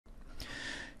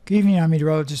Good evening, I'm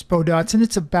meteorologist Bo Dotson.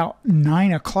 It's about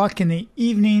 9 o'clock in the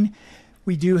evening.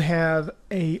 We do have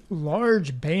a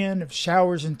large band of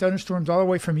showers and thunderstorms all the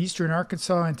way from eastern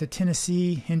Arkansas into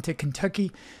Tennessee, into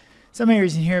Kentucky. Some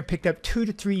areas in here picked up 2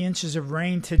 to 3 inches of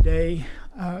rain today,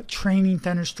 training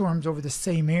thunderstorms over the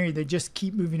same area. They just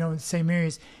keep moving over the same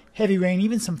areas. Heavy rain,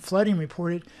 even some flooding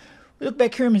reported. We look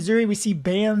back here in Missouri, we see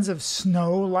bands of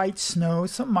snow, light snow,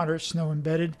 some moderate snow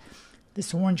embedded.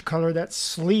 This orange color, that's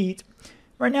sleet.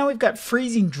 Right now we've got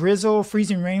freezing drizzle,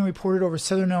 freezing rain reported over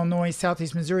southern Illinois,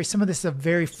 southeast Missouri. Some of this is a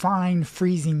very fine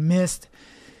freezing mist.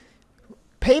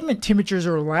 Pavement temperatures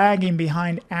are lagging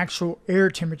behind actual air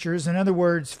temperatures. In other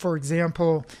words, for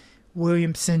example,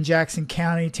 Williamson, Jackson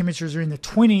County, temperatures are in the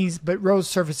 20s, but road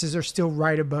surfaces are still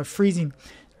right above freezing.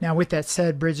 Now, with that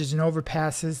said, bridges and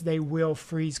overpasses, they will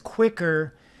freeze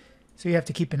quicker, so you have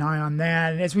to keep an eye on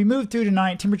that. And as we move through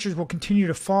tonight, temperatures will continue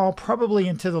to fall, probably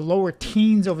into the lower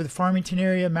teens over the Farmington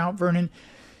area, Mount Vernon.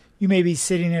 You may be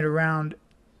sitting at around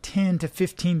 10 to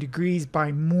 15 degrees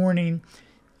by morning.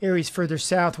 Areas further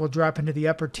south will drop into the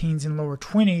upper teens and lower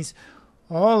 20s.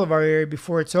 All of our area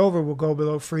before it's over will go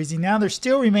below freezing. Now, there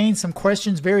still remains some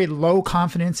questions, very low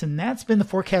confidence, and that's been the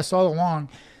forecast all along.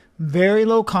 Very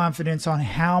low confidence on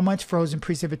how much frozen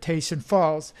precipitation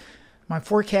falls. My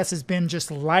forecast has been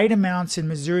just light amounts in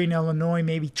Missouri and Illinois,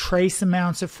 maybe trace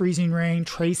amounts of freezing rain,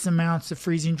 trace amounts of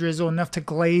freezing drizzle, enough to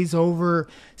glaze over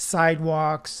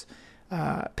sidewalks,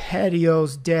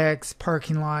 patios, decks,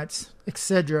 parking lots,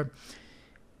 etc.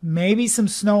 Maybe some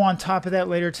snow on top of that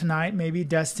later tonight, maybe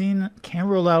dusting. Can't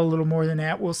rule out a little more than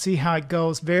that. We'll see how it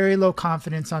goes. Very low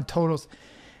confidence on totals.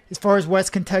 As far as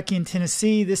West Kentucky and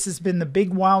Tennessee, this has been the big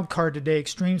wild card today,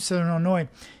 extreme southern Illinois.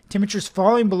 Temperatures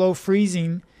falling below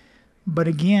freezing. But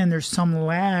again, there's some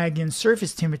lag in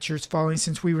surface temperatures falling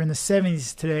since we were in the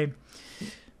 70s today.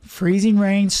 Freezing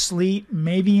rain, sleet,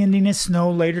 maybe ending in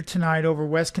snow later tonight over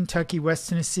West Kentucky, West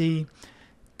Tennessee.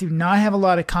 Do not have a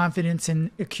lot of confidence in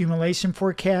accumulation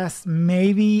forecasts.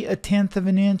 Maybe a tenth of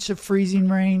an inch of freezing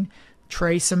rain.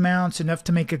 Trace amounts, enough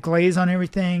to make a glaze on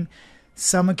everything.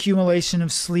 Some accumulation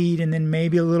of sleet, and then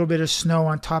maybe a little bit of snow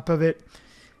on top of it.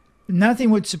 Nothing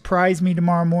would surprise me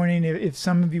tomorrow morning if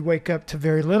some of you wake up to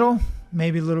very little,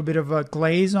 maybe a little bit of a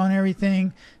glaze on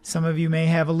everything. Some of you may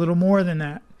have a little more than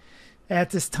that.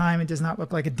 At this time, it does not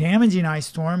look like a damaging ice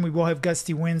storm. We will have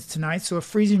gusty winds tonight, so if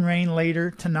freezing rain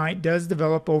later tonight does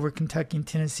develop over Kentucky and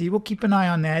Tennessee, we'll keep an eye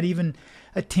on that. Even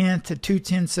a tenth to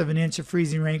 2/10 of an inch of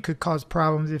freezing rain could cause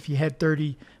problems if you had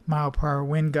 30-mile-per-hour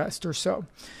wind gust or so.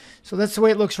 So that's the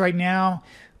way it looks right now.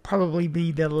 Probably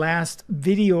be the last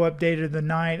video update of the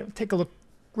night. I'll take a look,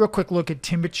 real quick look at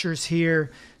temperatures here.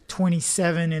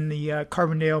 27 in the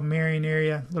Carbondale, Marion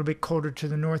area. A little bit colder to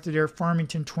the north of there.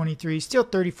 Farmington, 23. Still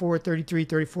 34, 33,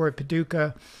 34 at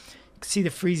Paducah. You can see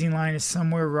the freezing line is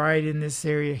somewhere right in this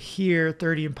area here.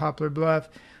 30 in Poplar Bluff.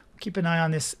 Keep an eye on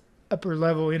this upper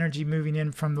level energy moving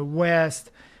in from the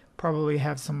west. Probably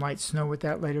have some light snow with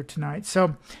that later tonight.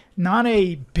 So not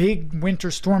a big winter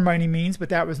storm by any means, but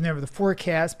that was never the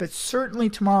forecast. But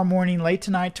certainly tomorrow morning, late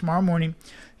tonight, tomorrow morning,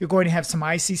 you're going to have some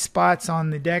icy spots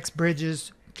on the decks,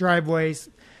 bridges,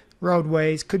 driveways,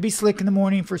 roadways. Could be slick in the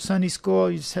morning for Sunday school.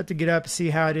 You just have to get up and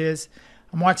see how it is.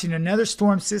 I'm watching another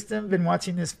storm system. I've been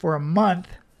watching this for a month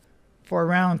for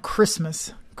around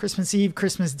Christmas Eve,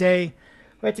 Christmas Day.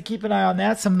 We have to keep an eye on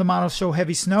that. Some of the models show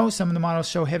heavy snow. Some of the models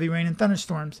show heavy rain and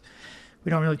thunderstorms. We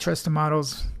don't really trust the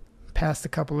models past a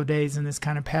couple of days in this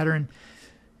kind of pattern.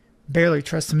 Barely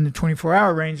trust them in the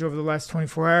 24-hour range over the last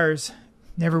 24 hours.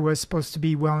 Never was supposed to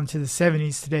be well into the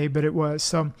 70s today, but it was.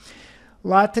 So a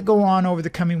lot to go on over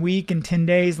the coming week and 10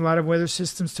 days. A lot of weather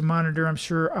systems to monitor. I'm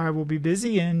sure I will be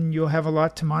busy, and you'll have a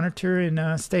lot to monitor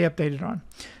and stay updated on.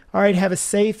 All right, have a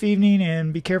safe evening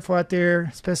and be careful out there,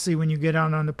 especially when you get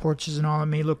out on the porches and all. It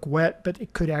may look wet, but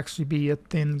it could actually be a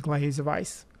thin glaze of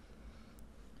ice.